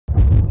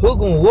Who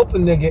gonna whoop a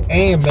nigga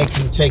and make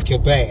him take a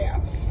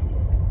bath?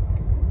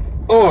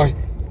 Or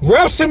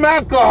rub some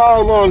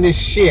alcohol on this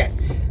shit.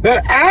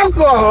 The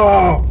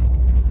alcohol.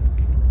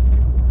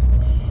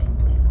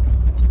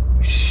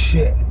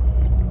 Shit.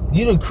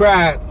 You done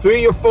cried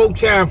 3 or 4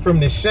 times from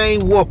the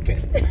same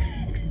whooping.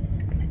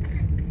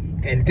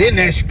 And then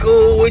at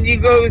school, when you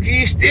go,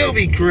 you still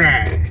be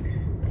crying.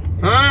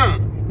 Huh?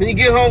 When you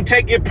get home,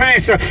 take your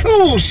pants off.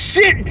 Oh,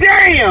 shit,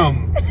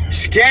 damn!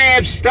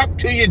 Scabs stuck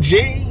to your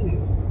jeans.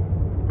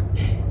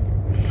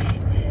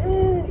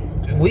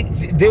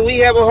 Did we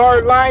have a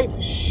hard life?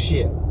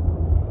 Shit.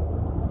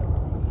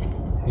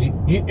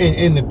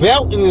 And the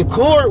belt and the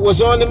cord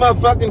was on the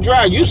motherfucking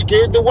dryer. You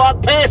scared to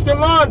walk past the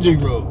laundry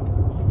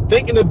room,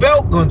 thinking the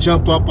belt gonna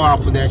jump up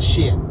off of that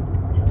shit.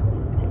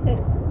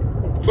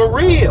 For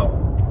real.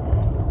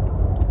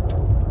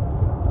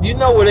 You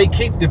know where they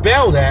keep the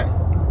belt at.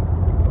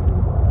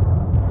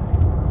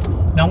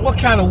 Now, what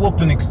kind of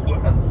whooping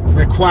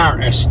require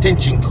a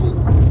extension cord?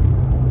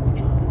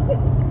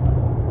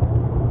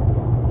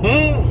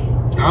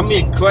 I'm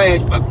in class,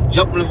 fucking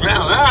jumping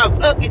around.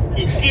 Fuck it,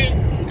 this shit.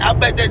 I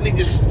bet that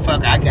nigga,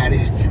 fuck, I got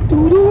his.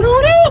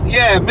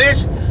 Yeah,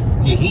 miss.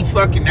 Yeah, he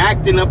fucking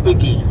acting up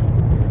again.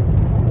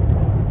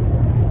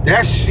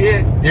 That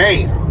shit,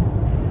 damn.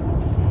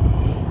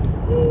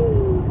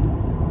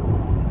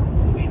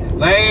 Be the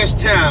last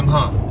time,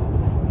 huh?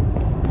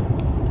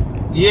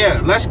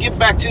 Yeah, let's get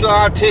back to the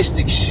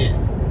autistic shit.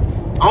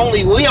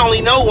 We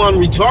only know one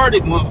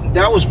retarded one.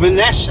 That was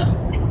Vanessa.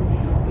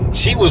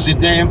 She was a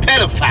damn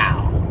pedophile.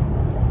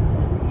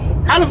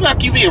 How the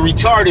fuck you be a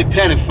retarded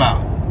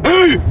pedophile?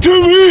 Hey,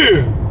 come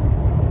here!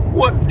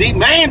 What,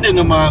 demanding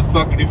the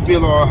motherfucker to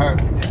feel on her?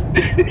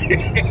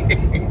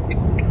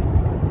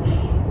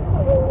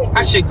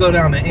 I should go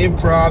down to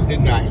Improv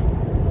tonight.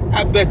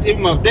 I bet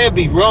they'll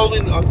be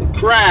rolling up and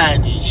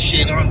crying and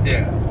shit on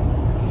there.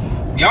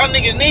 Y'all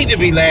niggas need to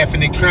be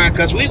laughing and crying,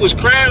 cause we was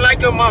crying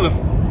like a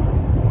motherfucker.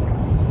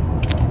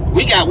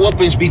 We got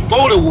whoopings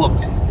before the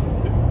whooping.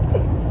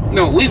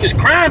 No, we was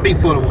crying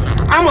before the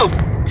whooping. I'ma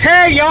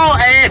tear y'all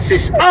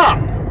asses up.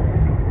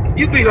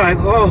 You be like,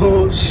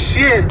 oh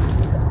shit.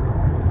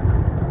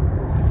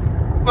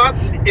 Fuck,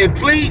 and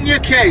pleading your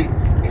case.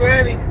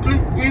 Granny,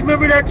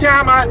 remember that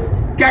time I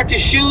got your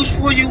shoes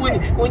for you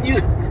when you,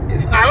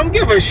 I don't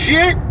give a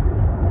shit.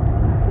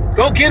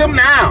 Go get them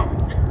now.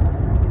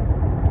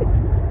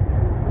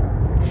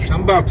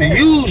 I'm about to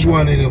use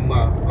one of them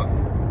motherfuckers.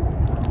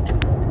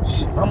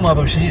 My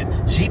mother,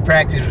 she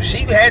practiced.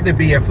 She had to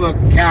be a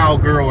fucking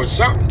cowgirl or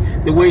something.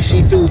 The way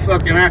she threw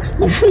fucking out.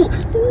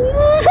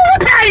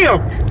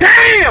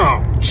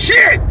 Damn!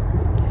 Shit!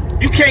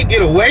 You can't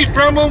get away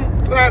from them?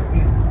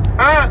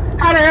 Huh?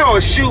 How the hell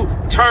a shoe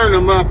turn a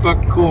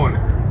motherfucking corner?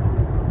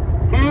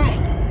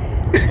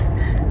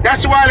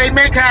 That's why they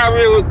make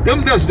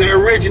them does the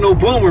original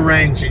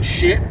boomerangs and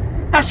shit.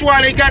 That's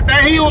why they got the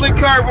heel and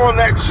curve on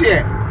that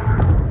shit.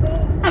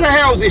 How the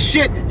hell is this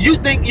shit? You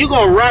think you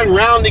gonna run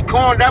round the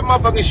corner? That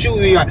motherfucking shoe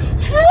be like,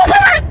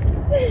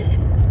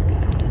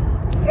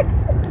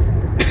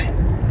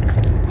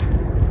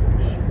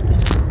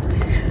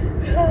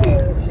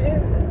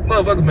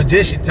 motherfucking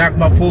magician talking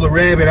about pull the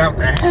rabbit out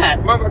the hat.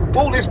 Motherfucker,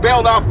 pull this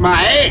belt off my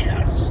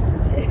ass.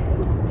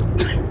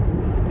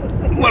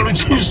 Want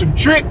to do some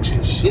tricks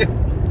and shit.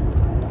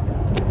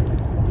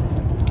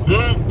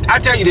 I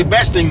tell you the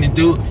best thing to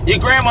do. Your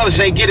grandmother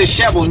say get a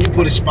shovel and you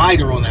put a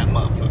spider on that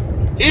motherfucker.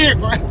 Here,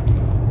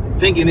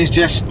 thinking it's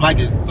just like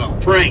a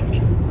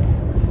prank.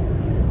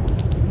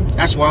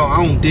 That's why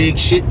I don't dig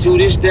shit to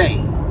this day.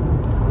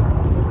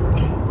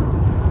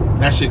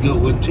 That's a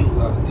good one too.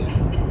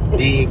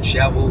 Dig,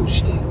 shovel,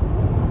 shit.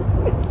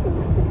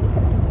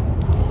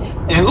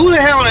 And who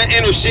the hell in the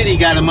inner city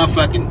got a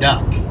motherfucking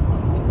duck?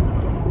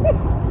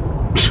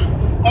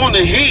 On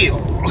the hill.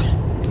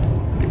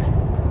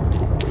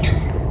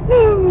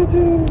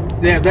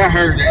 Yeah, that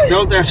hurt.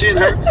 Don't that shit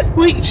hurt?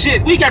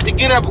 We got to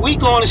get up. We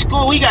going to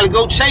school. We got to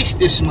go chase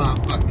this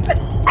motherfucker.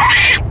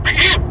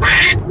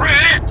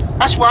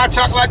 That's why I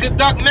talk like a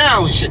duck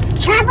now and shit.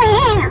 Come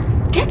here.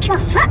 Get your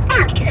foot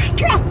out the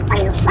street,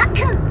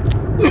 motherfucker.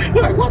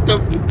 Like what the?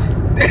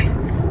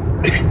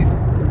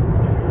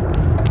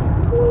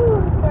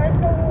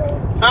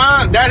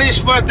 That is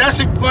fun. That's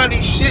some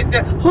funny shit.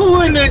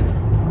 Who in the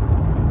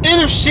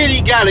inner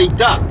city got a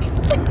duck?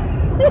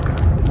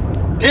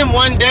 Then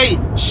one day,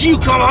 you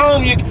come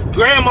home, your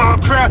grandma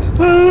cry,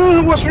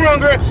 oh, what's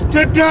wrong, girl?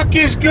 The duck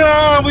is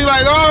gone. We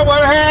like, oh,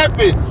 what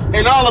happened?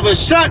 And all of a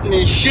sudden,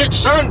 it's shit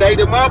Sunday,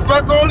 the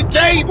motherfucker on the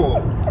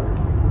table.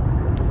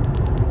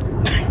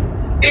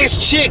 It's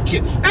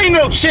chicken. Ain't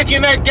no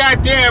chicken that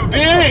goddamn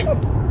big.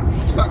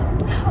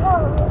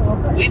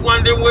 We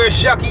wonder where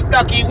Shucky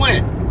Ducky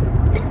went.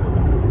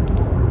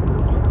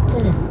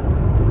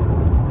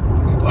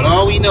 But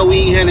all we know, we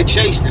ain't had to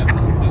chase them.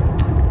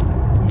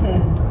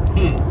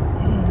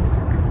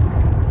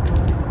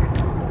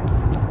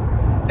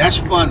 That's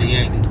funny,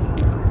 ain't it?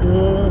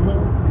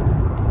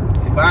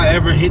 If I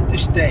ever hit the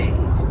stage,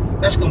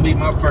 that's gonna be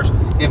my first.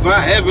 If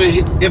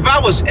I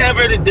was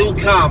ever to do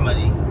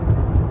comedy,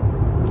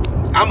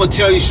 I'ma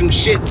tell you some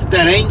shit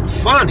that ain't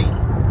funny.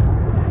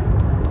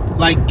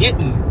 Like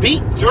getting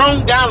beat,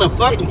 thrown down a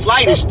fucking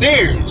flight of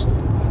stairs.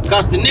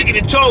 Cause the nigga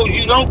that told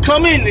you don't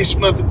come in this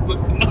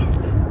motherfucker.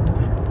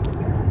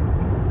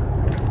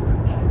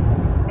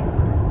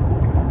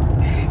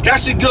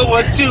 That's a good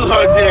one too,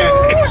 huh, Dad?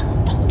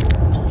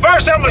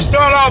 First, I'm gonna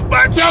start off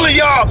by telling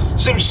y'all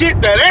some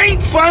shit that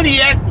ain't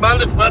funny at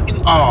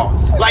motherfucking all.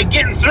 Like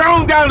getting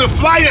thrown down the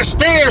flight of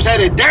stairs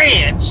at a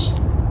dance.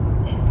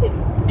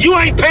 You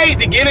ain't paid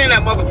to get in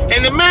that motherfucker.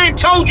 And the man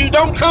told you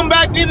don't come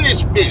back in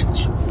this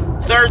bitch.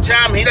 Third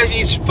time,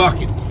 he's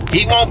fucking.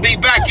 He won't be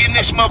back in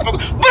this motherfucker.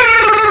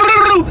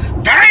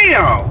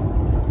 Damn!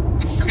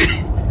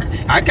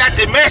 I got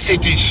the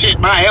message and shit.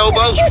 My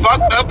elbows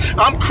fucked up.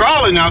 I'm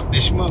crawling out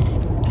this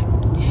motherfucker.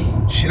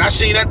 Shit, I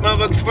seen that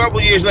motherfucker a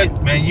couple years later.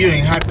 Man, you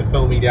ain't have to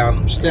throw me down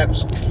them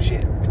steps and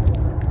shit.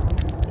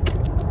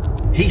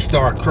 He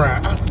started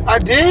crying. I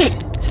did?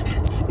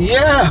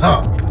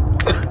 Yeah.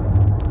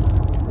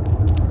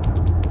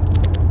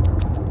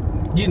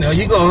 You know,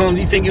 you go home,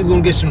 you think you're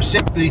gonna get some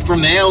sympathy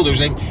from the elders.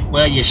 They,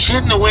 well, you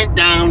shouldn't have went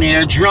down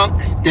there drunk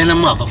than a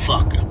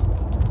motherfucker.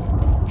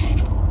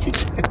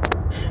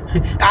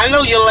 I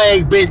know your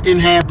leg bent in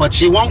half, but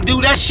you won't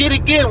do that shit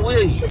again,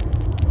 will you?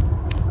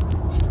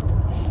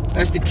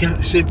 That's the kind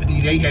of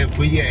sympathy they had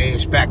for your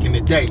ass back in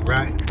the day,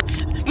 right?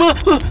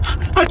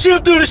 I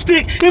jumped through the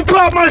stick and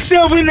popped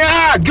myself in the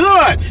eye.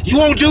 Good. You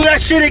won't do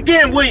that shit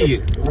again, will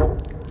you?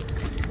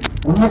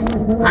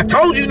 I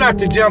told you not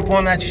to jump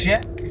on that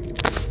shit.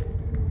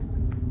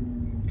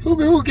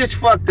 Who gets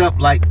fucked up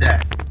like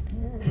that?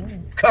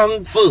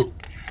 Kung Fu.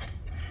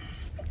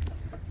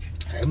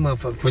 That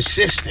motherfucker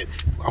persistent.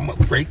 I'm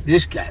gonna break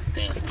this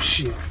goddamn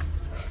shit.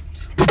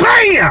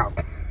 BAM!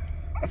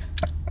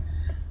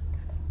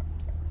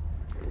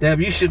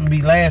 Deb, you shouldn't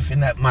be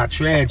laughing at my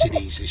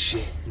tragedies and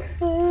shit, man.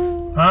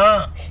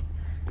 Huh?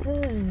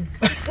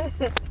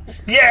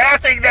 Yeah, I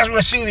think that's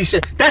what Shooty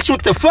said. That's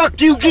what the fuck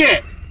you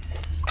get.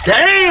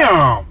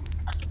 Damn!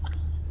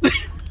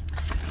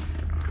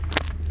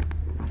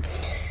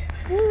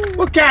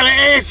 What kind of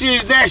answer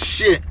is that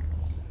shit?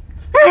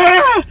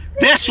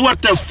 That's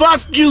what the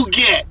fuck you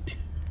get.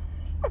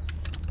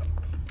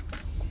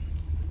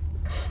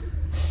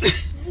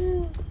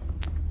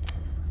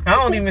 I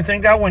don't even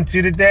think I went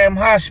to the damn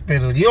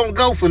hospital. You don't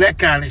go for that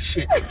kind of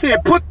shit. Here,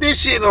 put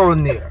this shit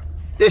on there.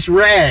 This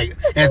rag.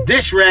 And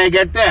this rag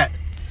at that.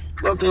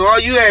 Look, all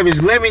you have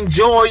is lemon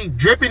joy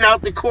dripping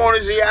out the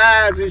corners of your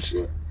eyes and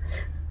shit.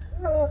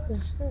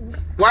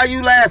 Why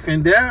you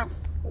laughing, Deb?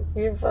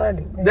 You're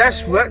funny, man.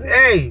 That's what,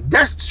 hey,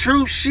 that's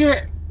true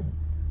shit.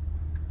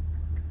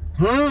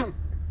 Damn.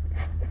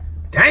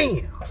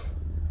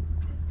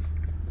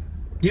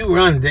 You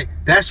run, Dick.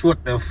 That's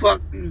what the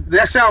fuck.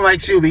 That sound like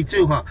Shuby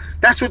too, huh?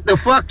 That's what the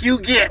fuck you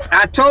get.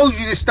 I told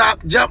you to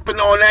stop jumping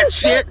on that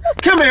shit.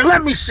 Come here,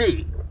 let me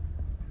see.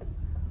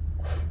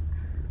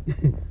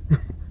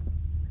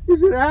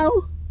 Is it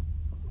out?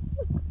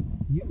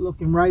 You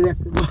looking right at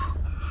the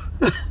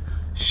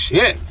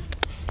shit.